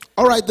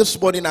All right, this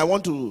morning I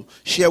want to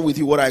share with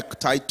you what I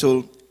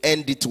titled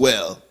End It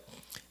Well.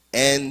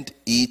 End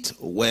it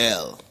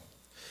well.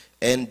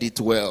 End it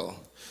well.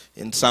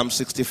 In Psalm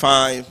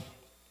 65,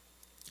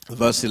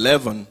 verse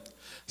 11,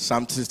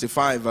 Psalm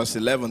 65, verse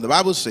 11, the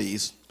Bible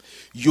says,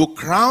 "You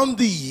crown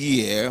the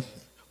year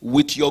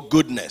with your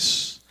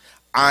goodness,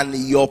 and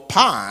your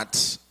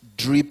paths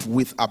drip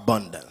with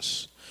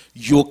abundance."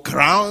 You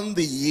crown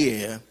the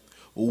year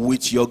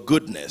with your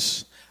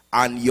goodness,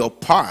 and your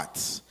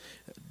paths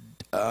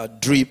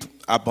drip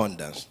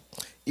abundance.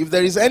 If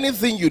there is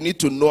anything you need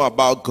to know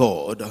about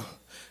God,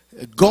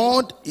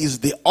 God is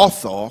the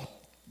author,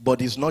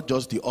 but he's not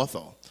just the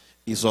author,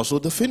 he's also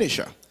the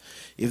finisher.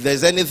 If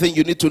there's anything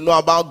you need to know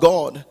about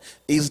God,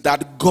 is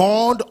that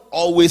God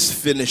always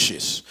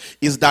finishes,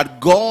 is that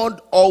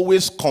God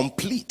always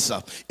completes,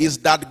 is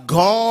that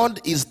God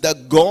is the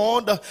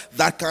God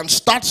that can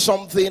start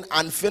something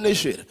and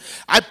finish it.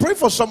 I pray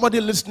for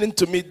somebody listening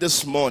to me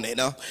this morning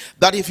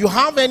that if you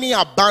have any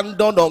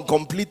abandoned,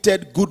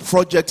 uncompleted good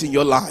project in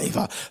your life,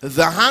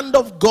 the hand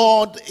of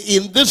God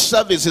in this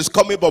service is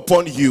coming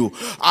upon you,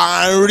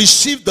 and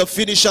receive the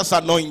finisher's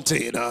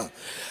anointing.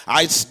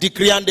 I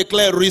decree and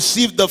declare,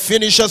 receive the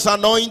finisher's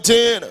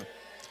anointing.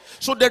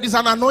 So there is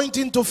an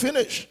anointing to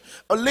finish.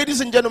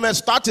 Ladies and gentlemen,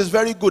 start is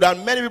very good,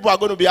 and many people are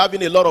going to be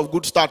having a lot of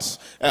good starts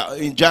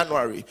in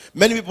January.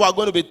 Many people are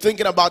going to be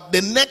thinking about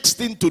the next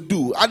thing to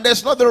do, and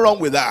there's nothing wrong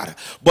with that.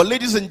 But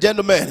ladies and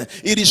gentlemen,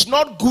 it is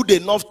not good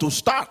enough to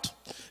start.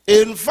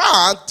 In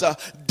fact,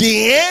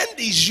 the end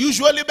is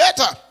usually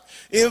better.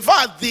 In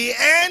fact, the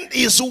end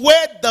is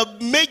where the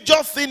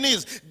major thing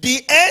is.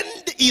 The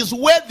end is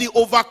where the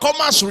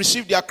overcomers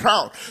receive their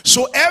crown.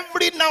 So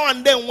every now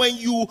and then when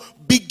you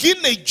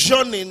begin a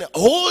journey,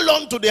 hold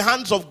on to the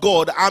hands of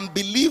God and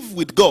believe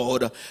with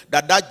God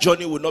that that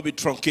journey will not be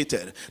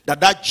truncated.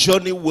 That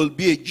journey will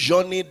be a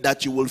journey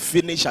that you will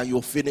finish, and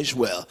you'll finish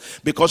well.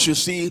 Because you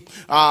see,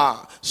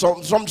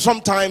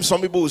 sometimes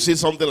some people will say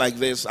something like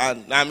this,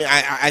 and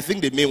I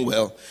think they mean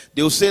well.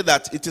 They will say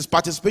that it is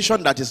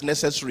participation that is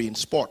necessary in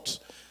sports.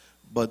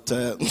 But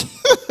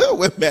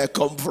where may I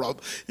come from?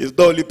 It's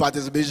not only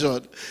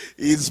participation.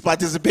 It's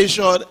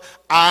participation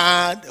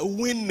and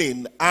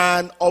winning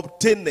and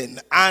obtaining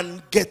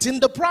and getting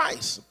the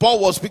prize. Paul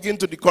was speaking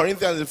to the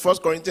Corinthians in 1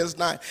 Corinthians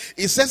 9.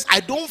 He says,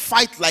 "I don't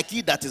fight like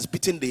he that is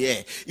beating the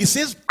air." He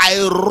says, "I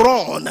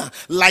run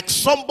like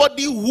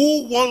somebody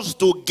who wants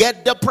to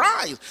get the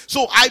prize."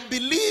 So I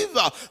believe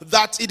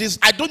that it is,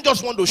 I don't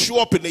just want to show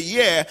up in a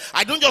year.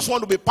 I don't just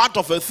want to be part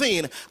of a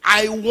thing.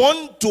 I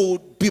want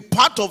to be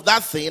part of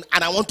that thing,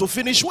 and I want to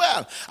finish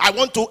well. I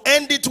want to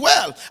end it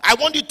well. I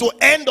want it to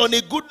end on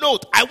a good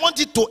note. I want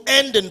it to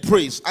end in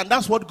praise. And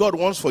that's what God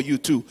wants for you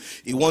too.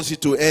 He wants you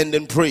to end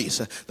in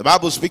praise. The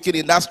Bible speaking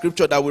in that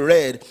scripture that we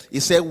read, he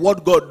said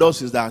what God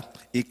does is that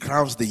he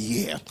crowns the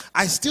year.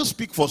 I still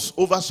speak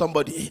over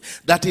somebody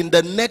that in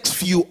the next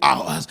few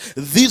hours,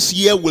 this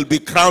year will be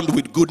crowned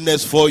with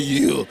goodness for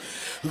you.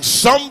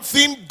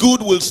 Something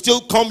good will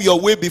still come your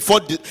way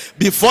before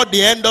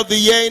the end of the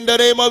year, in the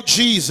name of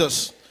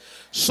Jesus.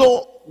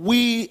 So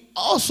we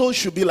also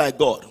should be like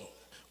God.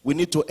 We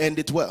need to end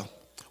it well.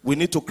 We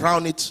need to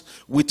crown it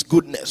with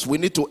goodness. We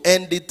need to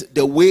end it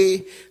the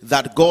way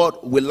that God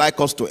will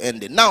like us to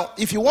end it. Now,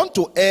 if you want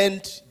to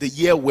end the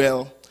year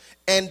well,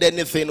 end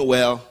anything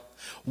well,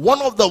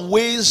 one of the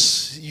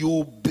ways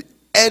you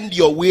end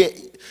your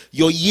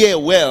year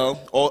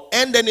well, or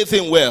end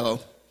anything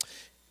well,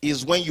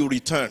 is when you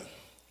return.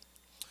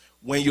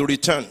 When you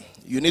return,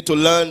 you need to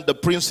learn the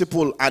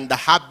principle and the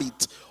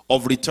habit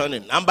of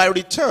returning. And by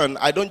return,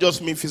 I don't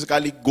just mean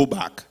physically go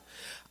back.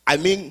 I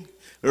mean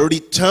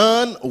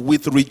return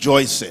with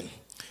rejoicing.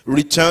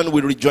 Return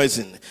with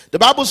rejoicing. The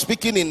Bible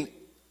speaking in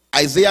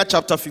Isaiah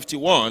chapter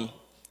 51,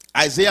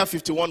 Isaiah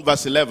 51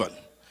 verse 11.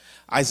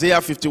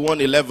 Isaiah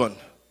 51, 11.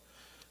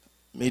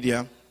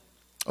 Media.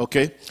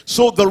 Okay.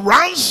 So the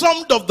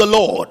ransomed of the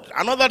Lord,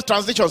 another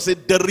translation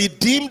said, the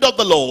redeemed of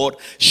the Lord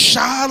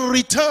shall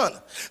return.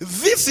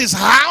 This is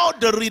how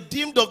the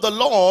redeemed of the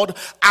Lord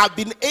have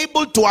been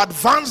able to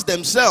advance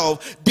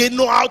themselves. They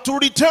know how to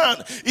return.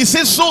 It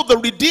says, so the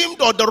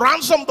redeemed or the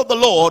ransomed of the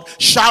Lord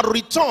shall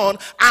return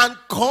and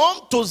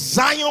come to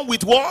Zion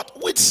with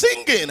what? With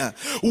singing.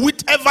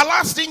 With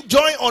everlasting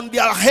joy on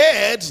their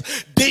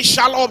heads. They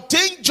shall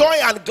obtain joy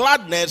and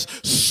gladness.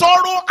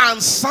 Sorrow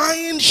and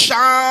sighing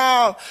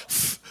shall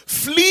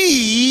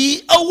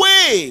flee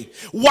away.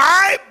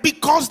 Why?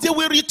 Because they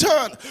will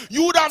return.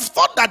 You would have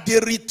thought that they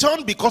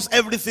returned because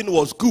everything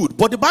was good,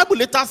 but the Bible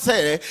later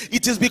said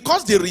it is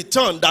because they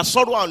returned that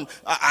sorrow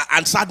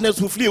and sadness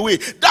will flee away.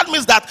 That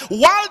means that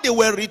while they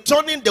were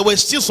returning, there were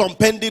still some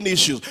pending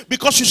issues.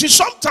 Because you see,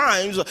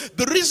 sometimes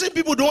the reason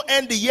people don't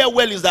end the year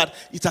well is that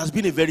it has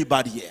been a very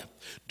bad year.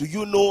 Do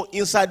you know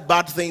inside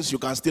bad things you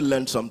can still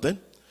learn something?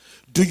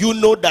 Do you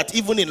know that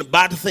even in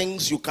bad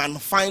things, you can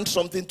find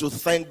something to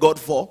thank God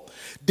for?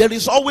 There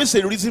is always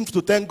a reason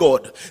to thank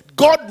God.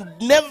 God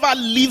never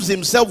leaves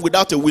himself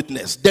without a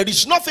witness. There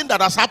is nothing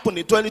that has happened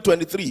in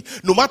 2023,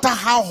 no matter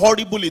how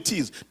horrible it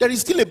is. There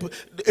is still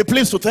a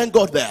place to thank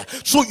God there.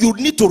 So you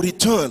need to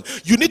return.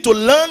 You need to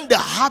learn the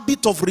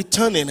habit of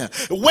returning.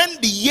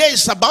 When the year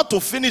is about to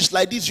finish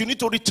like this, you need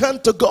to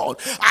return to God.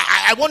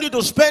 I want you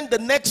to spend the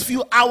next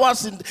few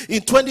hours in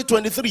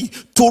 2023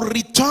 to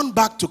return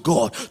back to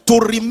God, to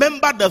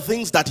remember the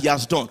things that he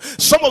has done.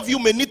 Some of you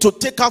may need to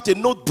take out a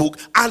notebook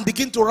and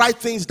begin to write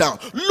things down.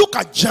 Look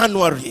at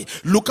January.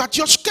 Look at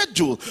your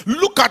schedule.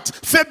 Look at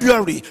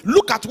February.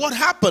 Look at what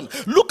happened.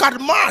 Look at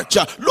March.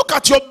 Look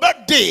at your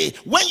birthday,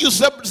 when you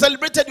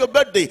celebrated your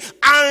birthday,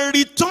 and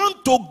return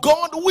to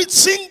God with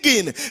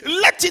singing.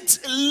 Let it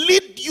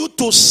lead you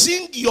to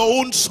sing your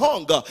own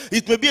song.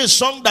 It may be a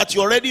song that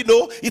you already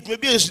know. It may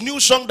be a new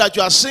song that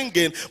you are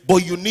singing,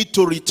 but you need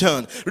to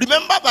return.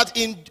 Remember that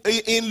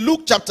in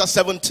Luke chapter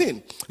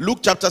 17, Luke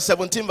chapter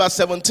 17 verse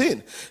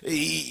 17,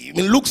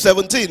 in Luke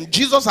 17,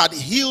 Jesus had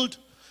healed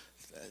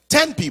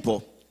 10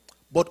 people,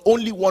 but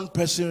only one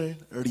person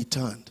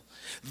returned.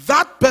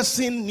 That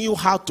person knew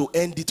how to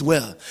end it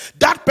well.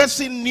 That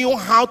person knew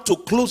how to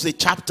close a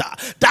chapter.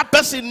 That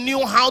person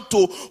knew how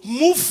to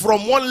move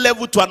from one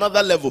level to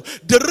another level.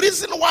 The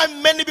reason why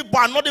many people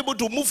are not able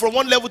to move from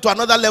one level to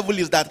another level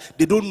is that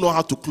they don't know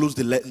how to close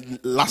the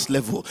last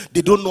level.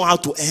 They don't know how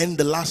to end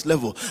the last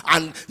level.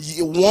 And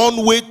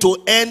one way to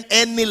end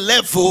any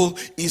level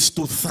is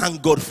to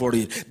thank God for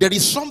it. There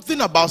is something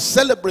about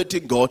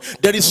celebrating God.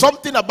 There is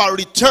something about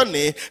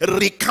returning,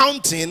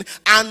 recounting,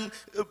 and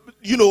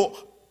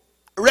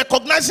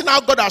recognizing how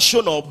God has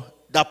shown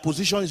up that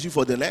positions you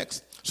for the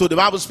next. So the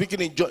Bible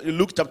speaking in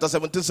Luke chapter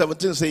 17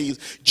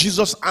 says,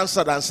 Jesus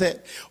answered and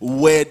said,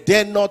 were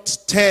there not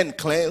 10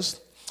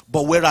 cleansed?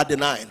 But where are the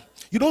 9?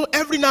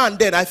 Every now and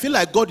then I feel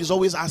like God is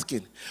always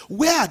asking,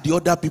 where are the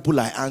other people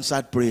I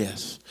answered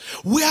prayers?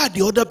 Where are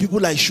the other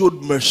people I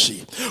showed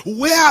mercy?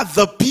 Where are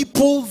the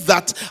people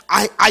that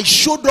I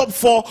showed up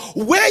for?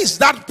 Where is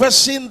that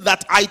person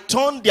that I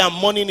turned their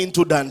morning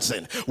into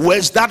dancing? Where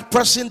is that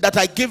person that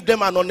I gave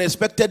them an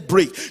unexpected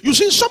break? You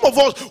see, some of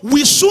us,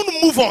 we soon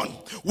move on.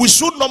 We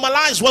should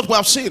normalize what we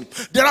have seen.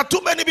 There are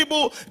too many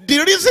people, the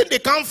reason they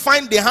can't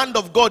find the hand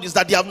of God is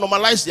that they have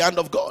normalized the hand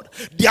of God.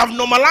 They have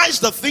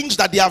normalized the things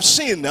that they have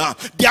seen.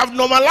 They have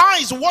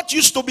normalized what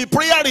used to be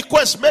prayer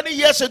requests many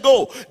years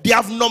ago. They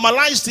have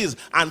normalized it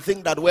and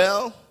think that,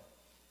 well,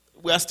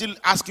 we are still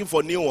asking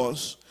for new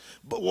ones.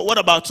 But what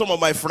about some of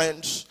my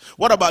friends?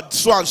 What about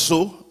so and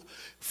so?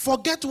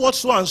 Forget what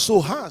so and so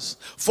has.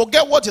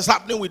 Forget what is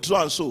happening with so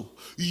and so.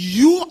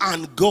 You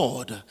and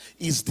God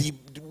is the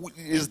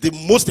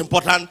most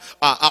important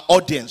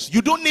audience.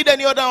 You don't need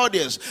any other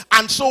audience.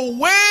 And so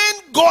when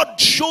God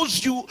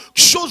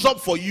shows up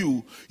for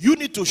you, you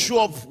need to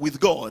show up with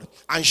God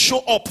and show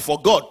up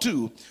for God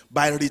too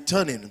by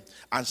returning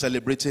and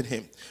celebrating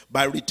him.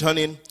 By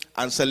returning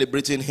and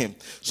celebrating him.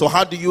 So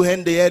how do you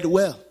end the year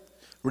well?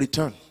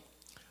 Return.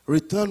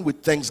 Return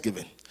with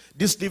thanksgiving.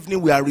 This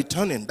evening we are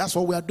returning. That's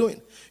what we are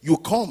doing. You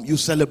come, you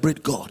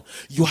celebrate God.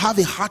 You have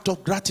a heart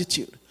of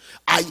gratitude.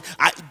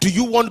 Do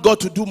you want God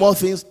to do more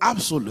things?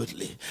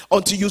 Absolutely.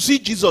 Until you see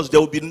Jesus, there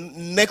will be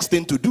next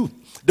thing to do.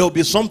 There will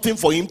be something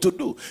for him to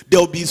do. There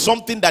will be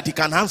something that he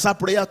can answer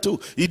prayer to.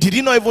 He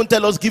did not even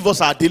tell us, give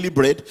us our daily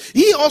bread.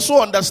 He also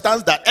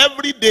understands that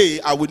every day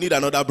I will need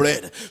another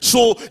bread.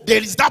 So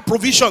there is that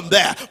provision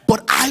there.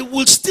 But I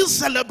will still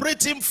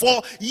celebrate him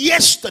for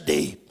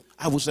yesterday.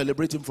 I will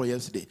celebrate him for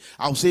yesterday.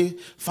 I'll say,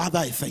 Father,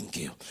 I thank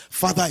you.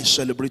 Father, I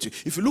celebrate you.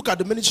 If you look at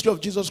the ministry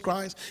of Jesus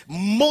Christ,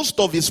 most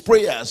of his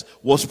prayers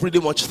was pretty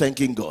much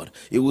thanking God.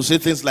 He will say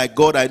things like,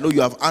 God, I know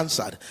you have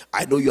answered.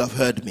 I know you have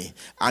heard me.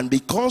 And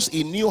because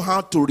he knew how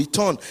to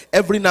return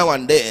every now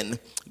and then,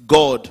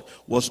 God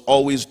was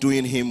always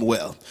doing him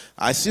well.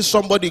 I see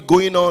somebody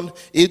going on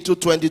into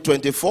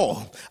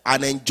 2024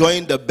 and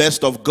enjoying the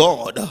best of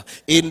God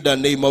in the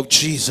name of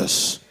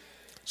Jesus.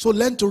 So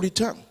learn to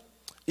return.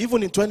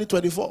 Even in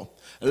 2024,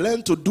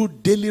 learn to do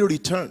daily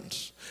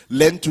returns.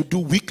 Learn to do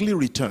weekly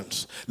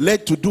returns.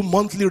 Learn to do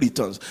monthly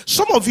returns.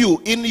 Some of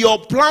you, in your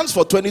plans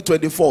for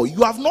 2024,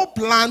 you have not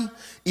planned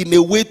in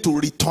a way to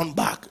return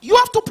back. You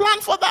have to plan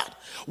for that.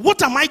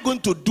 What am I going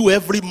to do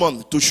every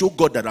month to show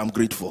God that I'm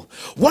grateful?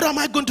 What am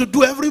I going to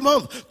do every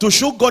month to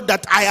show God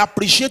that I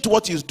appreciate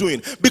what he's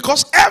doing?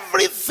 Because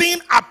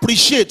everything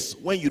appreciates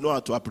when you know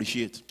how to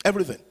appreciate.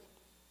 Everything.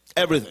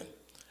 Everything.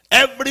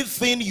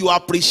 Everything you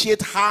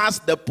appreciate has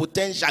the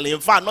potential.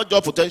 In fact, not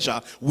just potential,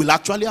 will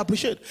actually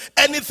appreciate.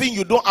 Anything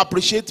you don't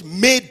appreciate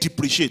may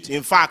depreciate.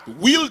 In fact,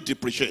 will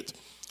depreciate.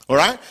 All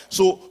right?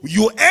 So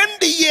you end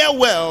the year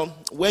well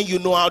when you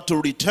know how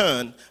to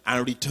return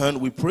and return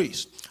with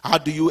praise. How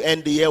do you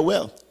end the year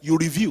well? You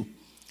review.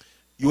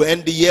 You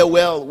end the year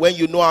well when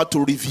you know how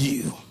to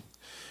review.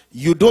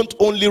 You don't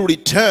only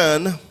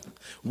return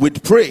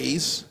with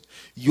praise,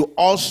 you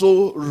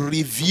also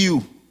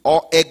review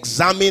or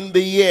examine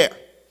the year.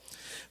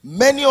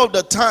 Many of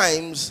the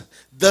times,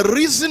 The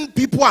reason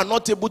people are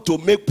not able to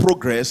make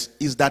progress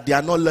is that they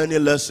are not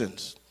learning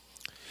lessons.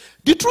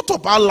 The truth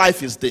about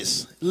life is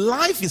this.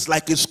 Life is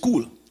like a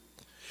school.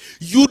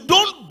 You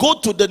don't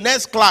go to the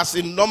next class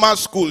in normal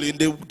school. In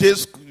the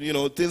days,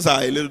 things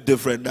are a little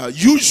different now.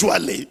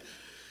 Usually,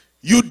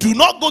 you do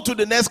not go to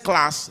the next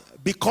class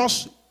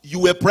because you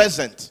were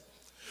present.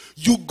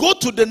 You go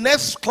to the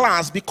next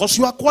class because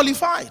you are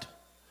qualified.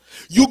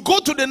 You go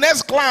to the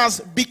next class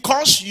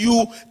because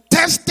you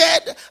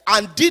tested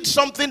and did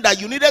something that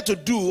you needed to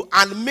do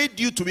and made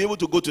you to be able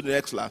to go to the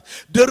next class.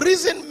 The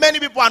reason many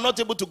people are not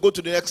able to go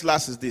to the next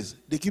class is this.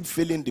 They keep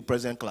failing the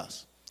present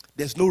class.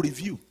 There's no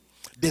review.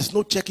 There's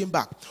no checking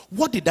back.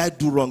 What did I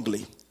do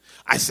wrongly?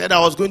 I said I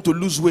was going to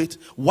lose weight.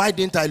 Why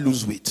didn't I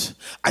lose weight?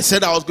 I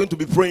said I was going to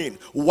be praying.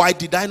 Why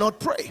did I not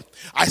pray?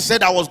 I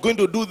said I was going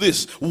to do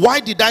this. Why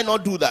did I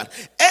not do that?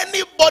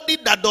 Anybody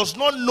that does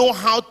not know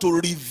how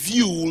to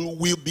review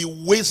will be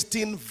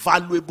wasting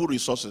valuable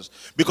resources.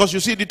 Because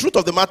you see, the truth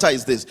of the matter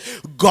is this.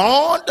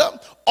 God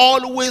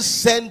always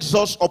sends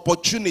us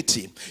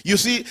opportunity. You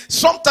see,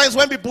 sometimes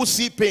when people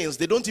see pains,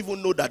 they don't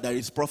even know that there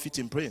is profit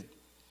in pain.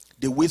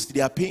 They waste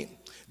their pain.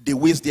 They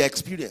waste their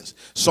experience.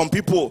 Some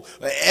people,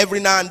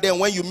 every now and then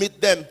when you meet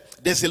them,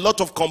 there's a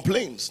lot of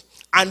complaints.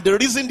 And the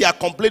reason they are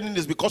complaining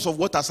is because of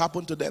what has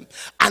happened to them.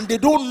 And they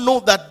don't know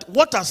that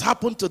what has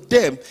happened to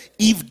them,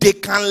 if they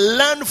can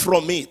learn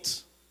from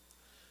it,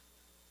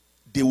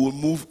 they will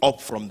move up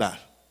from that.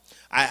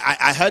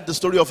 I heard the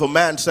story of a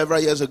man several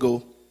years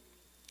ago.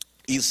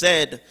 He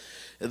said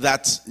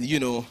that,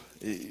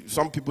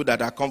 some people that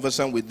are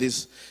conversant with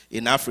this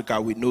in Africa,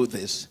 we know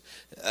this.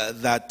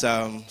 That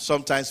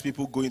sometimes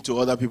people go into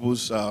other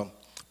people's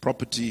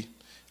property,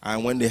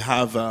 and when they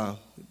have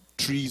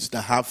trees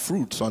that have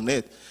fruits on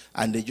it,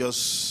 and they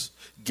just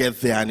get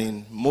there, and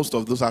in most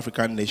of those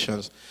African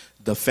nations,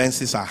 the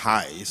fences are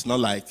high. It's not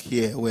like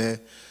here where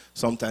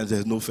sometimes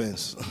there's no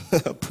fence.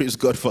 Praise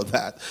God for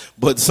that.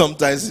 But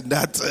sometimes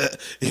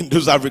in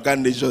those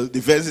African nations,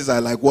 the fences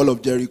are like Wall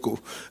of Jericho.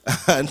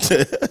 And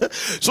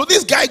so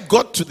this guy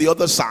got to the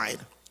other side,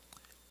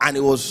 and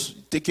it was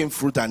taking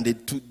fruit, and they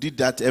did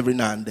that every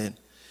now and then.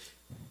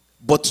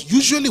 But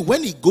usually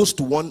when he goes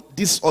to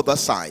this other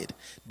side,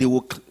 they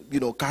will,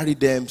 carry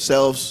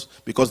themselves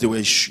because they were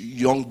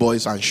young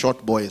boys and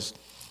short boys.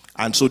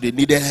 And so they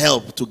needed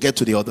help to get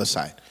to the other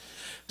side.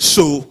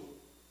 So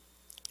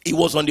he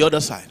was on the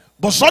other side.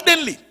 But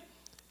suddenly,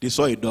 they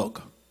saw a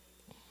dog.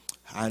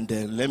 And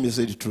let me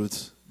say the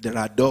truth. There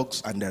are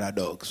dogs and there are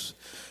dogs.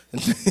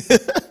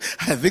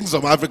 I think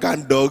some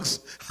African dogs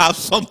have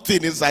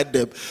something inside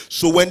them.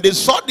 So when they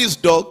saw this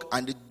dog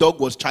and the dog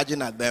was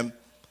charging at them,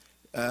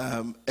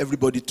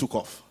 everybody took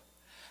off.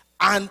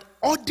 And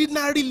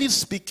ordinarily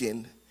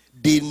speaking,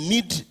 they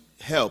need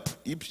help.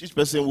 Each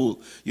person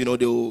will,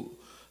 they will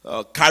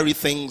carry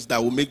things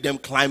that will make them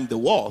climb the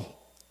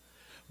wall.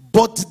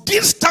 But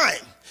this time,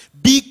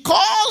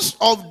 because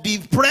of the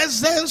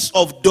presence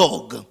of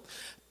dog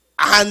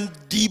and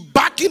the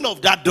backing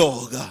of that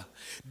dog,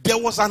 there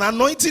was an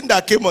anointing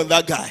that came on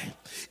that guy.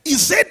 He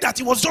said that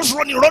he was just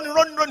running.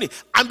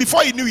 And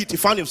before he knew it, he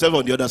found himself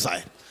on the other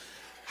side.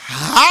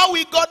 How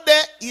he got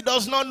there, he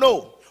does not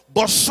know.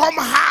 But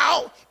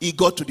somehow, he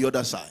got to the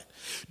other side.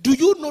 Do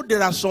you know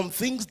there are some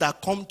things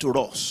that come to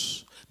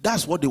us?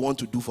 That's what they want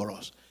to do for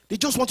us. They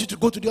just want you to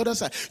go to the other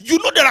side. You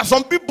know there are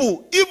some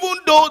people, even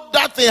though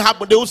that thing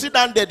happened, they will sit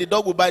down there, the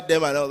dog will bite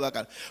them and all that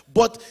kind.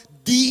 But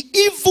the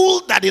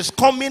evil that is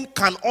coming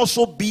can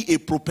also be a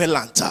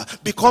propellant.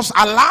 Because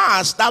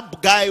alas,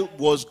 that guy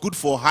was good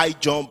for high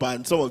jump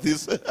and some of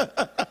these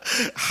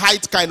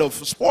height kind of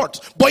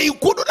sports. But he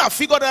couldn't have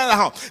figured that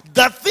out.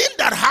 The thing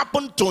that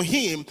happened to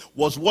him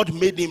was what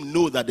made him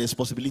know that there's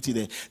possibility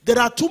there. There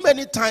are too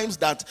many times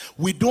that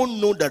we don't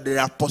know that there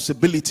are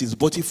possibilities.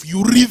 But if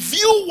you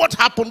review what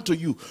happened to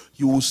you,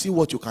 you will see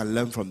what you can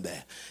learn from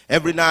there.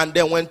 Every now and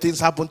then when things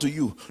happen to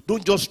you,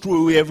 don't just throw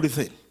away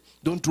everything.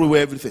 Don't throw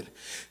away everything.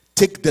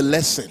 Take the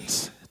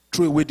lessons,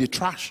 throw away the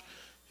trash.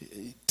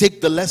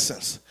 Take the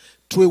lessons,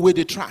 throw away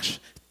the trash.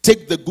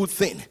 Take the good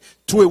thing,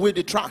 throw away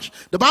the trash.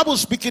 The Bible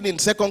is speaking in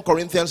 2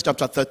 Corinthians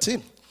chapter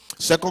 13.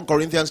 2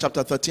 Corinthians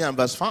chapter 13 and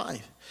verse 5.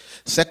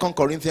 2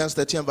 Corinthians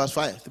 13 and verse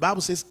 5. The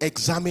Bible says,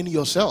 examine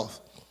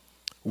yourself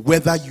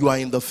whether you are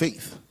in the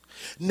faith.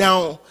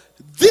 Now,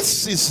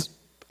 this is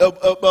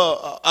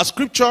a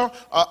scripture,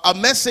 a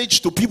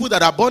message to people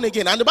that are born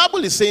again. And the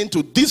Bible is saying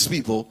to these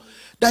people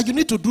that you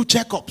need to do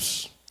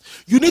checkups.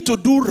 You need to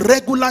do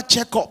regular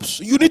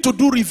checkups. You need to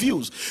do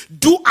reviews.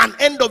 Do an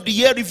end of the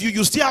year review.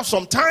 You still have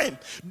some time.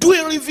 Do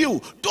a review.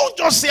 Don't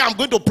just say, I'm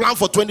going to plan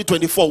for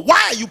 2024.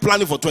 Why are you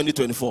planning for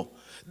 2024?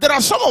 There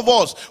are some of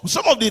us,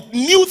 some of the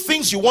new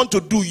things you want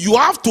to do, you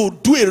have to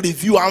do a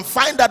review and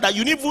find out that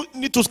you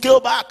need to scale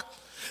back.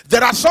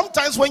 There are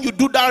sometimes when you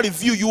do that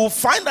review, you will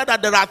find out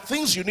that there are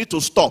things you need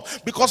to stop.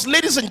 Because,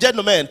 ladies and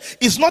gentlemen,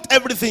 it's not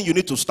everything you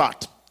need to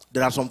start.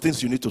 There are some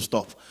things you need to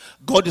stop.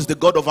 God is the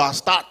God of our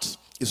start.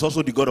 He's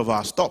also the God of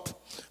our stop.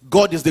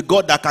 God is the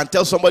God that can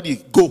tell somebody,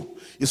 go.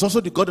 He's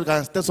also the God that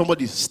can tell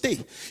somebody, stay.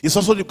 He's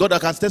also the God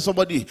that can tell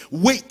somebody,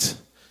 wait.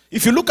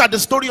 If you look at the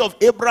story of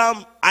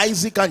Abraham,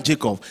 Isaac, and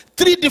Jacob,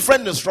 3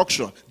 different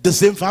instructions, the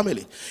same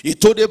family. He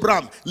told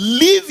Abraham,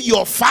 leave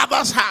your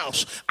father's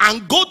house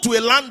and go to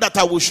a land that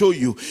I will show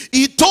you.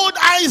 He told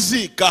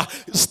Isaac,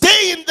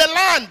 stay in the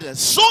land,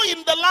 sow in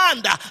the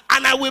land,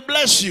 and I will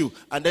bless you.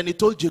 And then he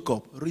told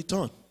Jacob,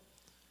 return.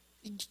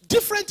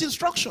 Different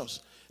instructions.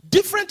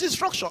 Different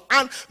instruction.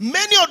 And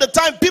many of the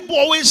time people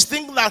always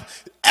think that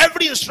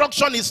every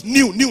instruction is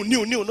new.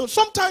 No,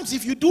 sometimes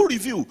if you do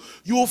review,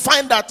 you will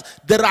find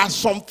that there are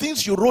some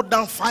things you wrote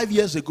down 5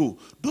 years ago.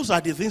 Those are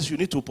the things you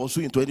need to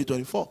pursue in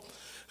 2024.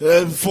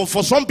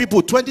 For some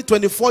people,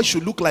 2024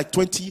 should look like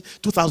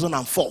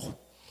 2004.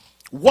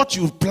 What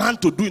you plan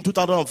to do in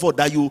 2004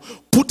 that you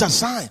put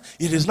aside,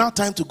 it is now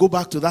time to go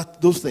back to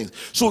those things.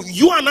 So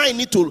you and I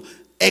need to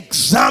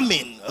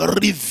examine,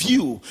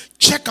 review,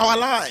 check our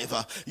life,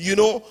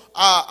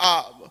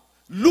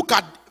 look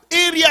at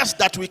areas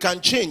that we can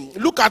change,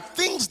 look at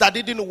things that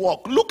didn't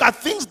work, look at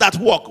things that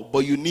work, but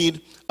you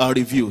need a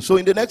review. So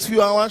in the next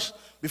few hours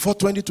before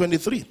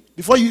 2023,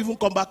 before you even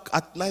come back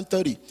at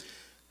 9:30,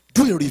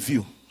 do a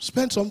review.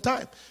 Spend some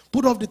time.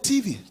 Put off the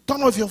TV,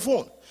 turn off your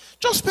phone.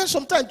 Just spend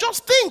some time.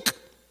 Just think.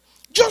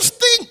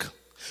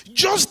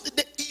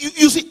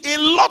 You see, a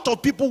lot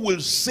of people will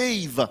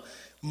save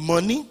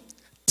money,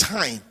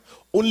 time,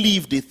 only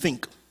if they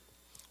think.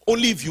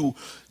 Only if you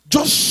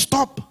just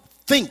stop,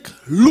 think,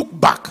 look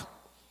back,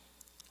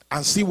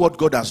 and see what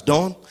God has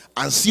done,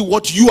 and see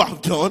what you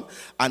have done,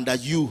 and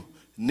that you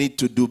need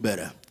to do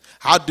better.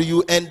 How do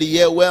you end the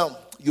year well?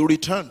 You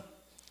return,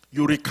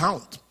 you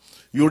recount,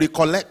 you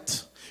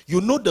recollect,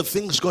 you know the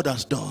things God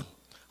has done,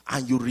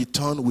 and you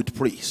return with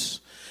praise.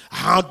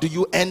 How do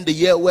you end the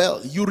year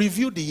well? You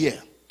review the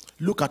year.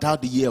 Look at how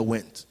the year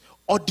went.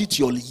 Audit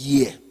your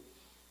year.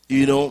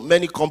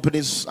 Many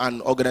companies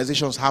and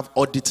organizations have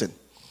auditing.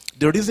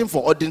 The reason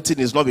for auditing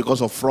is not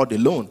because of fraud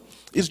alone.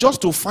 It's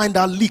just to find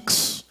out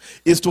leaks.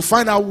 It's to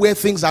find out where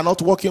things are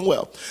not working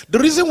well. The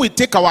reason we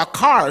take our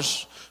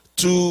cars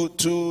to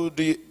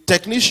the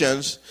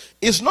technicians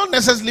is not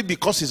necessarily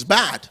because it's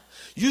bad.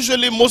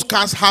 Usually most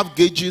cars have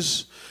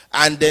gauges,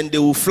 and then they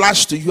will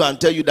flash to you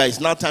and tell you that it's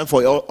now time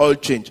for oil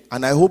change.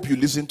 And I hope you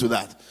listen to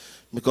that.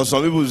 Because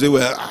some people say,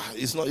 well,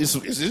 it's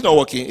not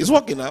working. It's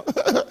working now.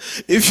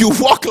 If you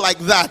walk like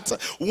that,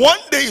 one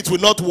day it will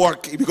not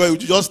work because it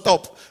will just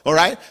stop. All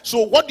right?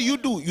 So what do?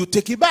 You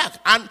take it back.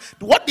 And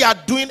what they are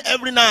doing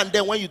every now and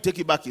then when you take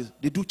it back is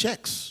they do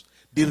checks.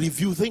 They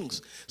review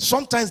things.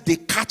 Sometimes they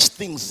catch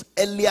things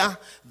earlier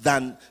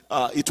than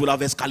it will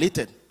have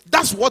escalated.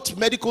 That's what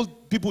medical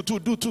people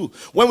do too.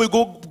 When we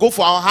go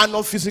for our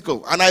hand-on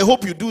physical. And I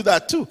hope you do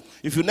that too.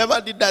 If you never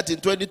did that in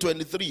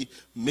 2023,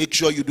 make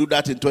sure you do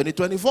that in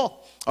 2024.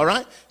 All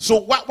right?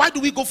 So why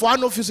do we go for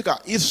hand-on physical?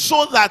 It's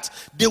so that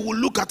they will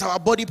look at our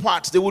body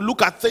parts. They will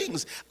look at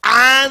things.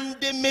 And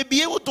they may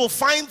be able to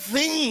find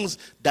things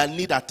that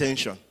need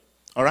attention.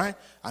 All right?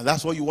 And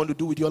that's what you want to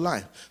do with your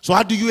life. So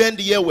how do you end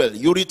the year well?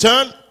 You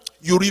return,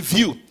 you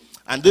review.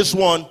 And this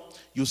one,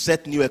 you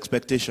set new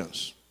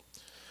expectations.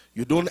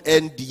 You don't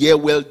end the year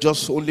well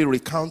just only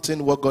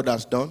recounting what God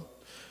has done,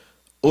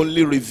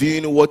 only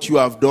reviewing what you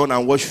have done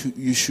and what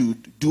you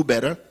should do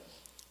better.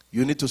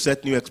 You need to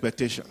set new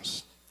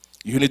expectations.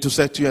 You need to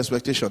set new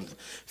expectations.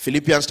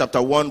 Philippians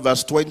chapter 1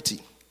 verse 20.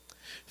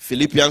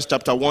 Philippians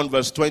chapter 1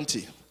 verse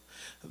 20.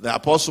 The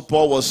Apostle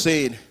Paul was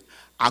saying,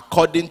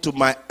 according to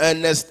my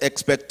earnest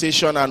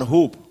expectation and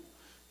hope.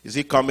 Is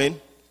he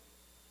coming?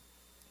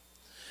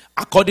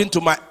 According to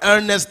my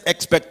earnest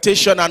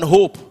expectation and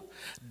hope,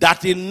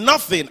 that in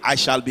nothing I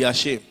shall be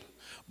ashamed,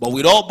 but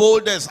with all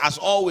boldness as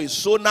always,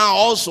 so now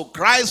also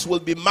Christ will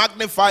be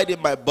magnified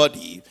in my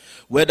body,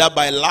 whether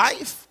by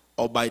life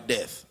or by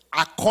death,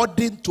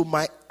 according to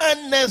my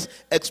earnest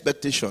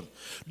expectation.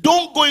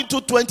 Don't go into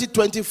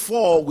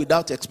 2024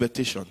 without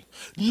expectation.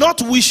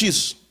 Not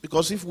wishes,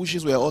 because if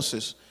wishes were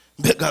horses,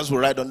 beggars will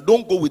ride on.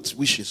 Don't go with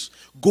wishes.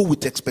 Go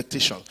with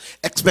expectation.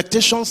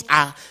 Expectations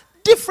are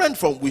different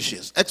from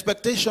wishes.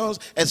 Expectations,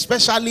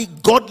 especially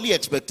godly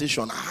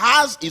expectation,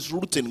 has its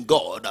root in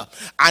God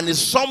and is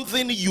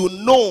something you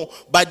know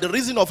by the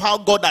reason of how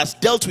God has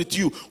dealt with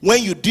you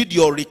when you did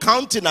your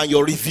recounting and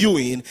your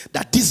reviewing,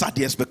 that these are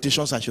the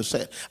expectations I should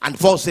set. And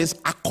Paul says,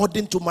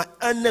 according to my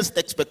earnest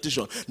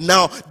expectation.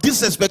 Now,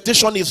 this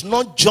expectation is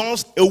not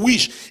just a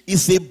wish,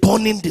 it's a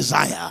burning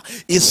desire.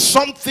 It's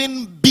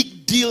something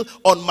big deal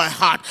on my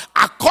heart.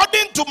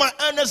 According to my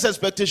earnest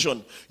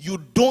expectation. You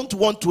don't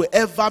want to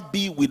ever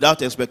be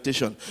without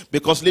expectation,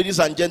 because ladies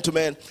and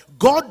gentlemen,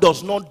 God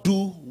does not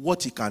do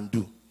what he can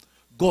do.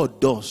 God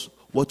does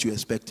what you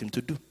expect him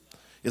to do.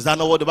 Is that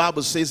not what the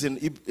Bible says in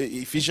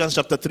Ephesians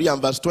chapter 3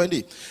 and verse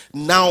 20?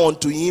 Now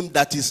unto him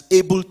that is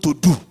able to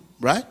do,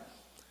 right?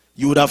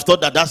 You would have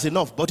thought that that's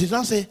enough, but it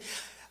doesn't say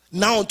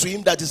now unto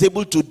him that is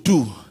able to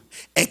do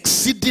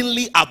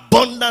exceedingly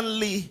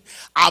abundantly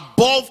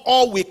above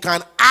all we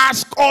can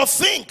ask or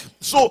think.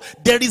 So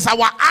there is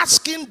our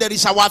asking, there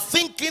is our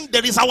thinking,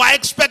 there is our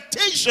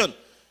expectation.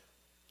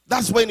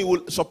 That's when he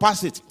will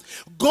surpass it.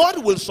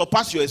 God will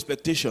surpass your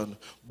expectation,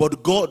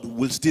 but God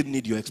will still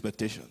need your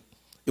expectation.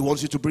 It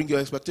wants you to bring your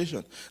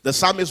expectation. The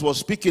psalmist was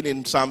speaking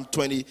in Psalm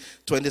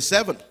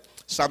 27,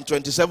 Psalm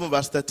 27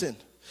 verse 13.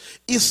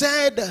 He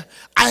said,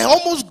 I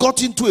almost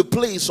got into a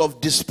place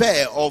of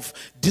despair, of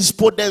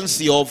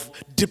despondency, of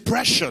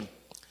depression.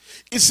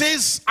 He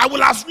says, I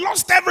will have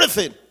lost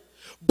everything,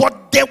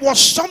 but there was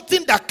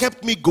something that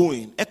kept me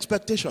going.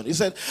 Expectation. He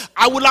said,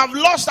 I will have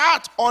lost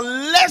out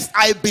unless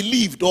I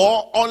believed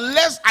or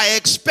unless I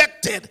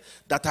expected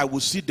that I will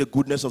see the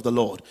goodness of the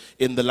Lord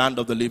in the land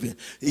of the living.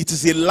 It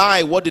is a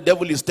lie what the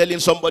devil is telling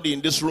somebody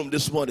in this room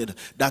this morning,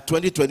 that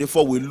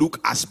 2024 will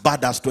look as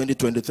bad as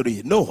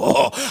 2023. No,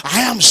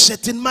 I am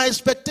setting my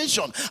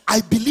expectation.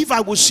 I believe I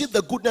will see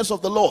the goodness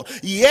of the Lord.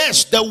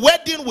 Yes, the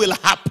wedding will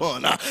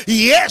happen.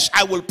 Yes,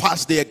 I will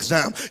pass the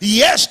exam.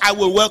 Yes, I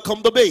will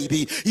welcome the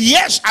baby.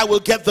 Yes, I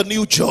will get the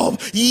new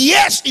job.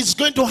 Yes, it's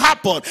going to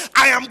happen.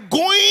 I am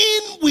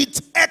going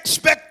with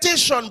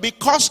expectation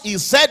because he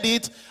said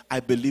it. I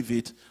believe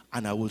it.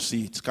 And I will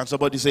see it. Can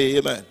somebody say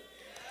amen?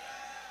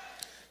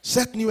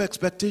 Set new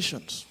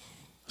expectations.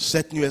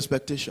 Set new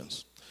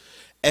expectations.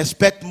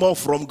 Expect more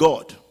from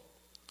God.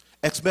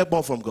 Expect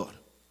more from God.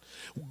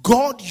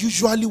 God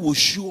usually will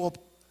show up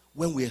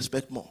when we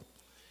expect more.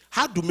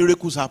 How do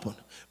miracles happen?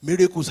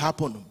 Miracles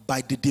happen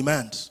by the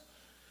demands.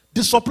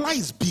 The supply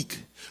is big.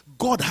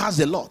 God has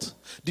a lot.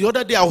 The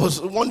other day,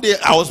 one day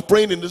I was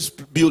praying in this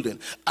building,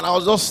 and I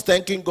was just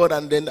thanking God,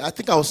 and then I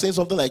think I was saying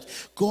something like,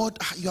 God,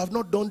 you have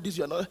not done this,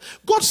 you are not.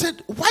 God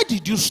said, why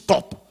did you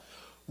stop?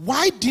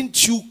 Why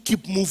didn't you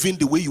keep moving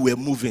the way you were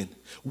moving?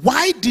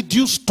 Why did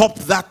you stop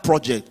that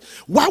project?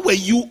 Why were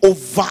you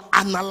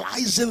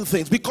over-analyzing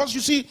things? Because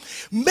you see,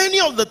 many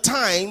of the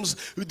times,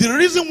 the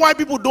reason why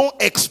people don't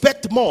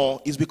expect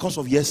more is because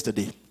of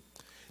yesterday.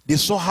 They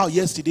saw how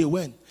yesterday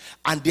went,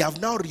 and they have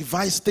now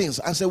revised things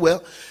and said,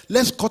 well,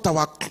 let's cut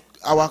our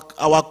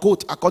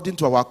coat according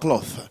to our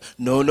cloth.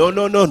 No.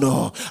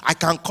 I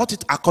can cut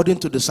it according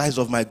to the size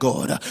of my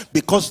God,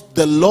 because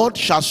the Lord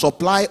shall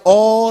supply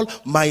all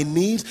my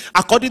needs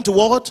according to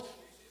what?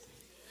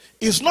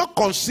 It's not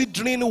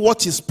considering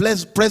what is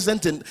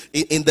present in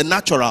the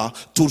natural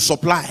to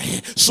supply.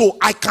 So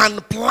I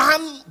can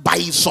plan by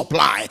his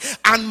supply,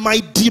 and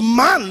my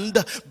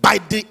demand by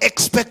the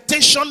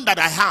expectation that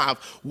I have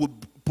will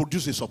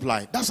produce a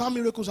supply. That's how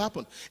miracles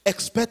happen.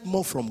 Expect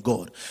more from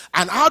God.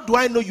 And how do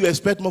I know you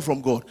expect more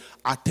from God?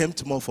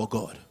 Attempt more for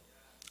God.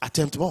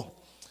 Attempt more.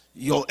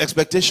 Your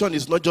expectation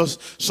is not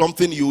just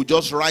something you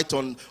just write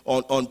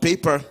on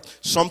paper,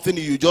 something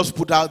you just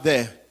put out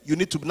there. You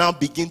need to now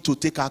begin to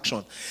take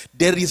action.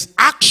 There is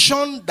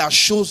action that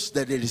shows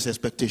that there is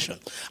expectation.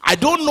 I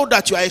don't know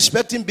that you are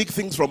expecting big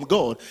things from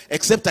God,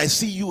 except I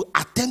see you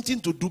attempting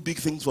to do big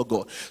things for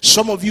God.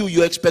 Some of you,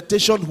 your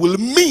expectation will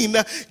mean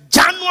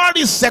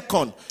January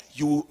 2nd,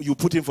 you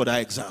put in for that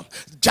exam.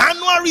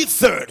 January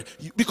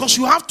 3rd, because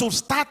you have to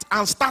start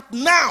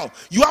now.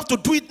 You have to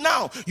do it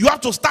now. You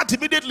have to start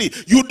immediately.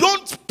 You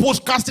don't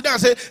procrastinate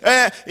and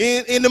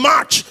say, in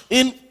March,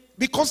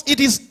 because it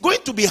is going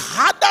to be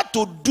harder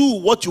to do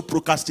what you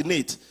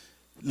procrastinate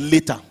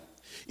later.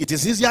 It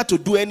is easier to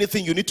do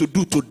anything you need to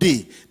do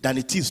today than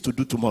it is to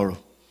do tomorrow.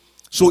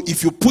 So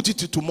if you put it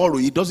to tomorrow,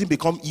 it doesn't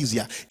become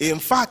easier. In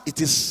fact, it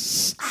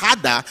is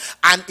harder,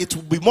 and it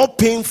will be more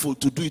painful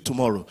to do it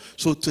tomorrow.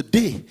 So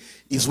today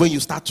is when you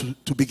start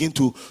to begin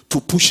to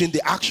push in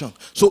the action.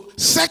 So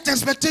set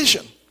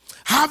expectation.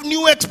 Have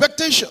new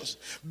expectations.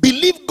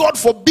 Believe God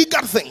for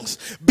bigger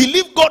things.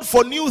 Believe God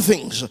for new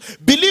things.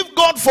 Believe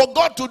God for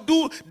God to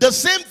do the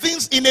same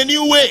things in a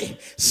new way.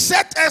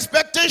 Set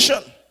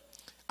expectation.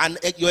 And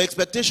your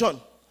expectation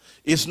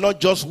is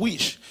not just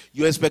wish.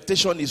 Your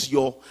expectation is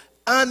your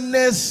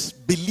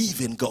earnest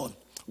belief in God,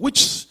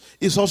 which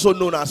is also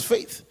known as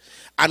faith.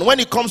 And when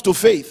it comes to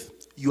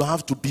faith, you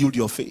have to build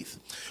your faith.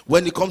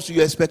 When it comes to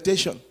your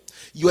expectation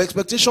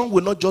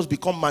will not just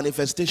become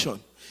manifestation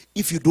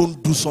if you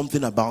don't do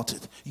something about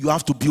it. You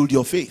have to build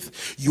your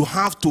faith. You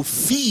have to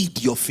feed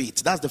your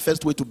faith. That's the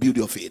first way to build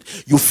your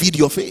faith. You feed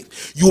your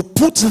faith. You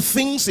put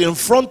things in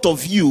front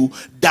of you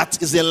that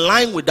is in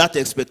line with that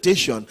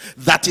expectation,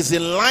 that is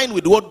in line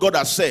with what God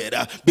has said,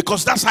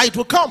 because that's how it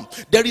will come.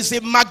 There is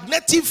a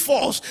magnetic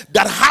force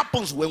that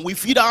happens when we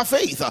feed our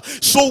faith.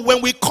 So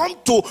when we come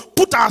to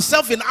put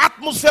ourselves in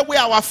atmosphere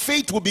where our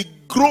faith will be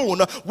grown,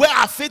 where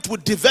our faith will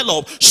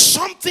develop,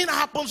 something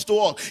happens to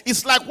us.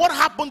 It's like what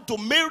happened to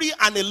Mary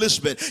and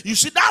Elizabeth. You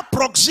see, that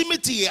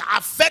proximity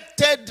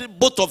affected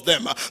both of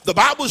them. The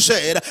Bible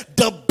said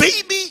the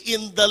baby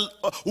in the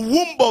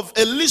womb of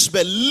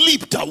Elizabeth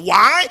leaped.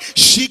 Why?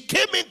 She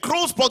came in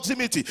close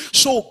proximity.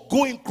 So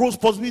go in close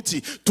proximity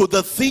to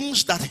the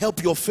things that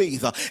help your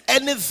faith.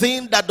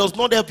 Anything that does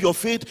not help your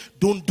faith,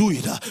 don't do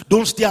it.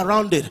 Don't stay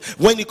around it.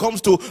 When it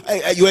comes to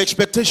your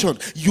expectation,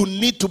 you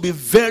need to be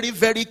very,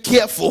 very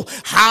careful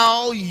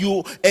how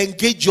you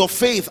engage your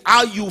faith,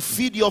 how you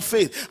feed your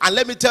faith. And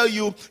let me tell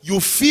you, you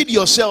feed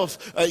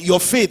yourself your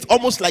faith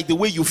almost like the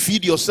way you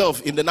feed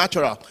yourself in the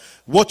natural.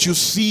 what you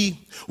see,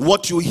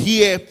 what you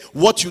hear,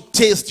 what you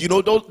taste,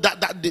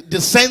 the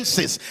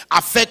senses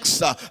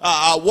affects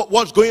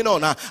what's going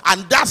on.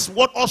 And that's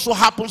what also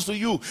happens to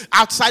you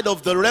outside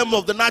of the realm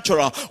of the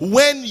natural.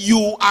 When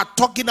you are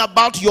talking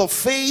about your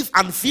faith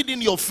and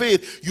feeding your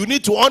faith, you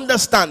need to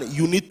understand,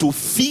 you need to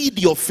feed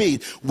your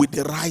faith with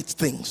the right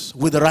things,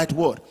 with the right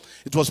word.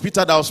 It was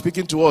Peter that was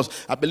speaking to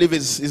us. I believe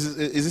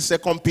it's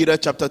 2 Peter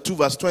chapter 2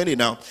 verse 20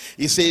 now.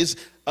 He says,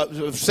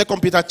 2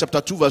 Peter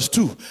chapter 2 verse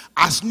 2,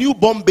 as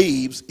newborn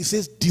babes, it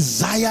says,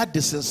 desire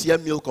the sincere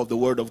milk of the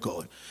word of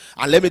God.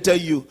 And let me tell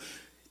you,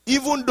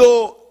 even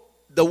though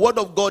the word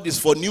of God is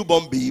for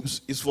newborn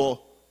babes, it's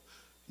for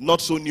not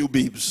so new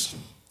babes.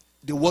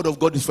 The word of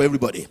God is for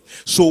everybody.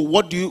 So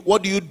what do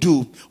you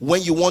do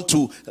when you want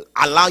to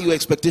allow your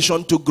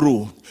expectation to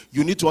grow?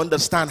 You need to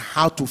understand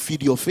how to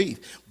feed your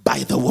faith by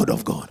the word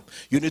of God.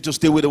 You need to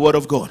stay with the word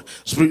of God.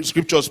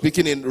 Scripture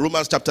speaking in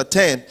Romans chapter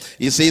 10,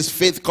 it says,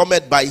 faith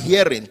cometh by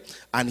hearing,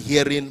 and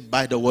hearing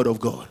by the word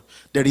of God.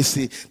 There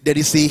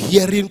is a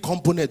hearing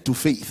component to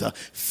faith.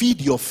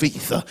 Feed your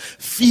faith.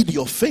 Feed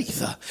your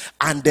faith.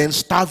 And then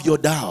starve your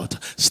doubt.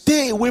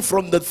 Stay away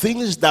from the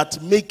things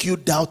that make you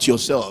doubt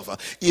yourself.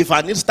 If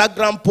an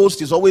Instagram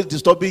post is always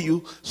disturbing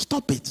you,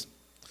 stop it.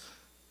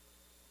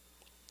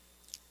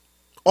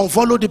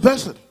 Unfollow the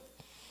person.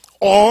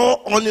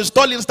 Or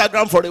uninstall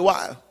Instagram for a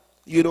while.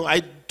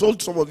 I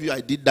told some of you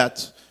I did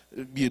that,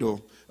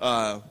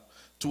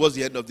 towards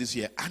the end of this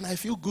year. And I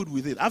feel good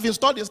with it. I've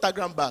installed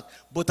Instagram back,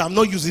 but I'm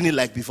not using it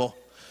like before.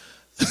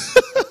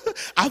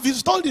 I've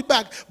installed it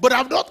back, but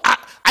I'm not.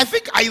 I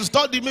think I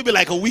installed it maybe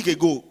like a week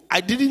ago.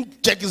 I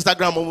didn't check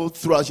Instagram almost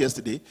throughout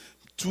yesterday.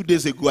 2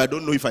 days ago, I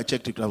don't know if I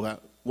checked it.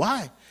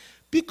 Why?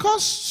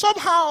 Because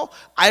somehow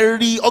I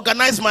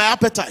reorganized my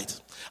appetite.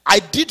 I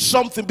did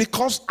something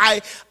because I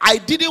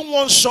didn't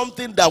want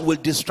something that will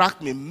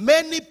distract me.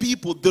 Many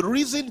people, the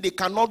reason they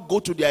cannot go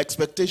to their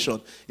expectation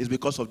is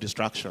because of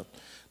distraction.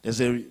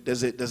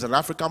 There's an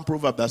African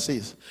proverb that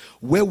says,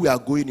 where we are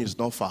going is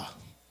not far.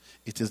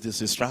 It is the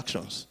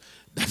distractions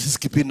that is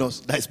keeping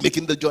us, that is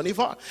making the journey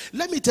far.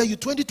 Let me tell you,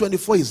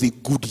 2024 is a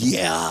good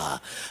year.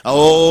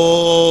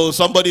 Oh,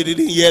 somebody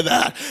didn't hear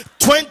that.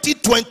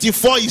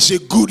 2024 is a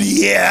good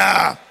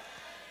year.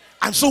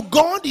 And so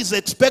God is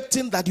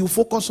expecting that you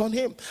focus on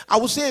him. I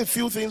will say a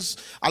few things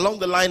along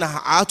the line. I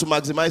have to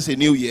maximize a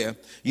new year,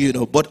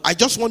 but I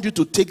just want you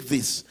to take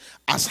this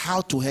as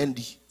how to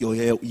end your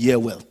year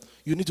well.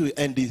 You need to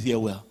end this year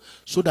well,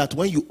 so that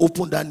when you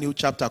open that new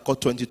chapter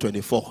called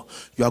 2024,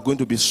 you are going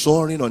to be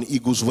soaring on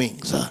eagle's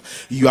wings.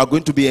 You are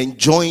going to be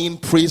enjoying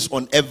praise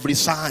on every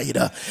side,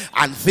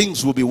 and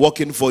things will be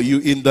working for you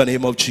in the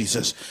name of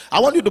Jesus. I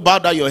want you to bow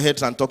down your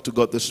heads and talk to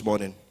God this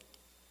morning.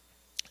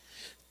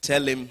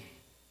 Tell him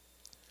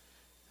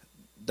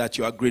that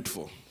you are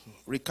grateful.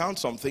 Recount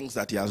some things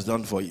that he has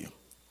done for you.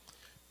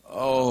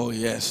 Oh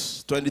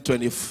yes,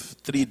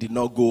 2023 did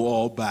not go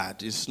all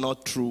bad. It's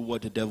not true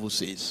what the devil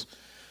says.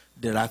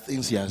 There are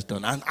things he has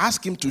done. And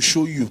ask him to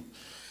show you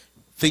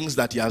things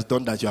that he has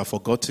done that you have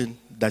forgotten,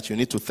 that you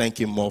need to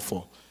thank him more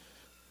for.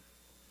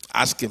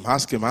 Ask him,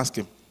 ask him, ask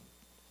him.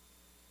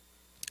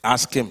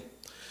 Ask him.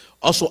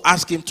 Also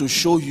ask him to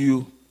show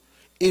you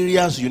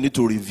areas you need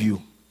to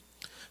review.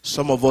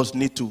 Some of us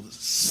need to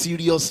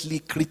seriously,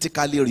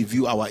 critically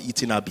review our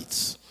eating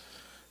habits.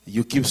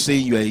 You keep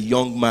saying you're a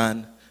young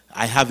man.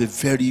 I have a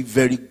very,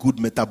 very good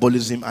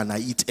metabolism and I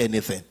eat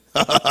anything.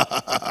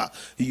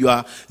 You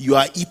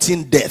are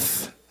eating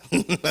death.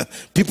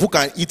 People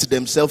can eat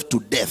themselves to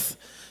death.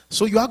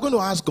 So you are going to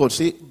ask God,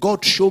 say,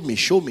 God, show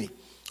me.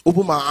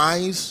 Open my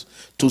eyes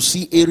to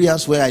see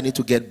areas where I need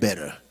to get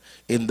better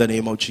in the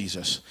name of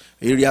Jesus.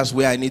 Areas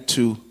where I need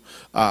to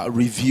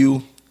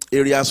review.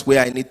 Areas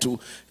where I need to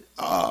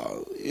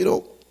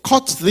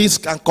cut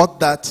this and cut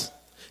that.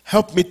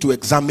 Help me to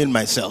examine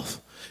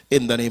myself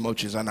in the name of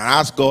Jesus. And I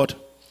ask God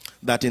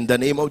that in the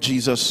name of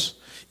Jesus,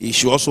 he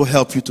should also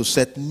help you to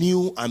set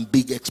new and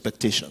big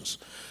expectations.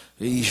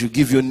 He should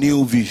give you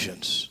new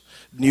visions,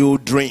 new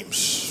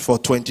dreams for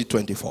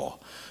 2024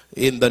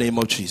 in the name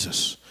of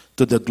Jesus,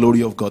 to the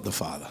glory of God the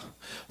Father.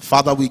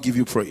 Father, we give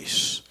you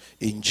praise.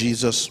 In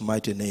Jesus'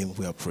 mighty name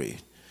we are praying.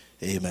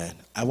 Amen.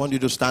 I want you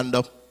to stand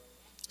up.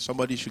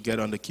 Somebody should get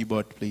on the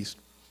keyboard, please.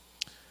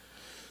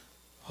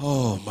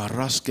 Oh,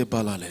 Maraske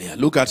Balaleya.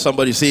 Look at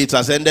somebody, say it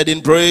has ended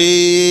in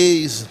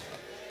praise.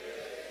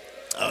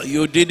 Oh,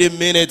 you didn't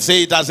mean it.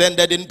 Say it has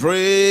ended in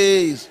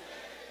praise.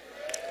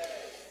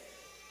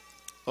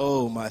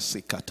 Oh,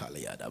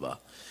 Masikataliadaba.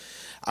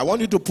 I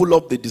want you to pull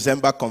up the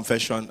December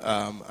confession,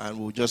 and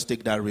we'll just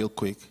take that real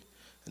quick,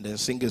 and then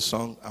sing a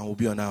song, and we'll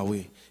be on our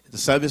way. The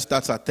service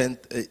starts at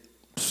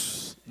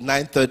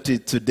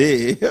 9:30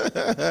 today,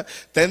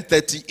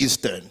 10:30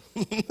 Eastern.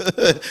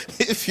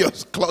 If your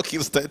clock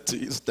is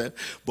 30 Eastern,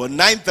 but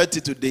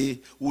 9:30 today,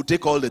 we'll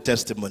take all the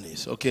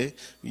testimonies. Okay,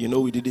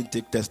 we didn't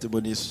take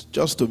testimonies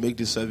just to make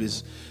the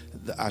service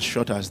as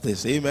short as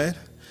this. Amen.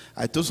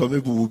 I told some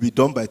people we'll be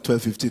done by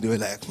 12:15. They were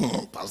like,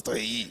 Pastor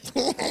E,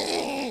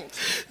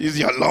 this is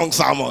your long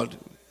sermon.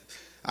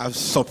 I've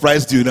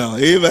surprised you now.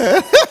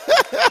 Amen.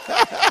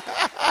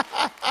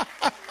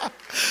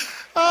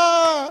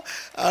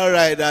 All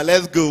right, now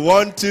let's go.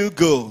 1, 2,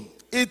 go.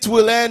 It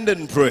will end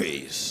in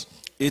praise.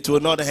 It will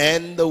not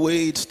end the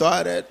way it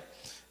started.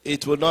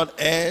 It will not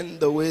end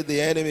the way the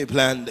enemy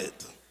planned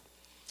it.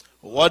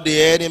 What the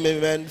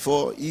enemy meant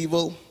for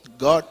evil,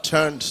 God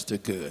turns to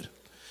good.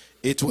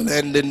 It will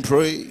end in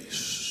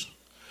praise.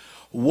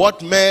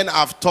 What men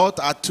have thought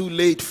are too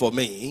late for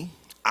me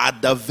are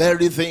the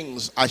very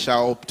things I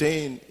shall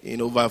obtain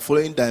in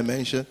overflowing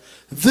dimension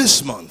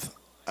this month.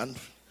 And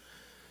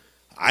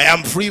I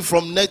am free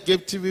from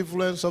negative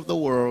influence of the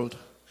world.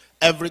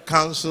 Every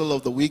counsel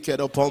of the wicked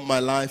upon my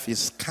life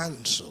is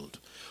cancelled.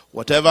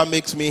 Whatever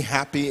makes me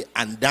happy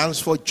and dance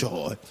for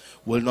joy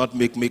will not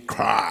make me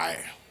cry.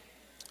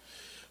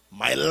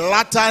 My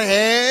latter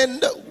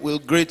end will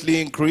greatly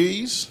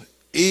increase.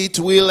 It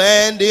will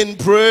end in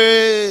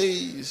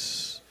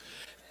praise.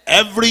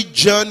 Every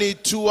journey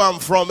to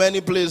and from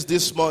any place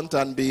this month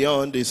and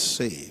beyond is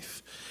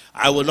safe.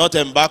 I will not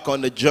embark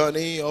on a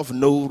journey of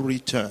no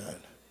return.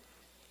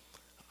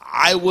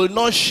 I will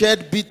not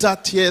shed bitter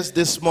tears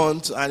this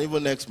month and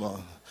even next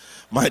month.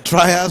 My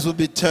trials will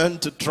be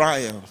turned to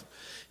triumph.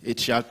 It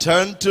shall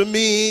turn to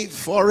me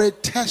for a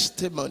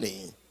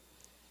testimony.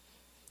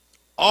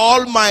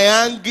 All my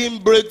hanging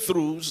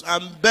breakthroughs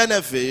and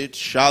benefits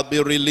shall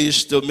be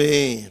released to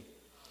me.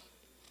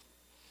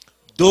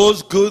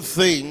 Those good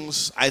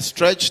things I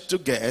stretched to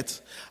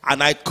get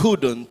and I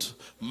couldn't,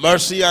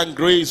 mercy and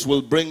grace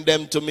will bring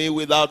them to me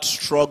without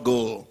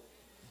struggle.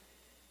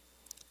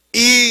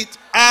 It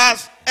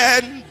has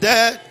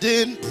ended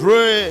in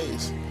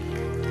praise.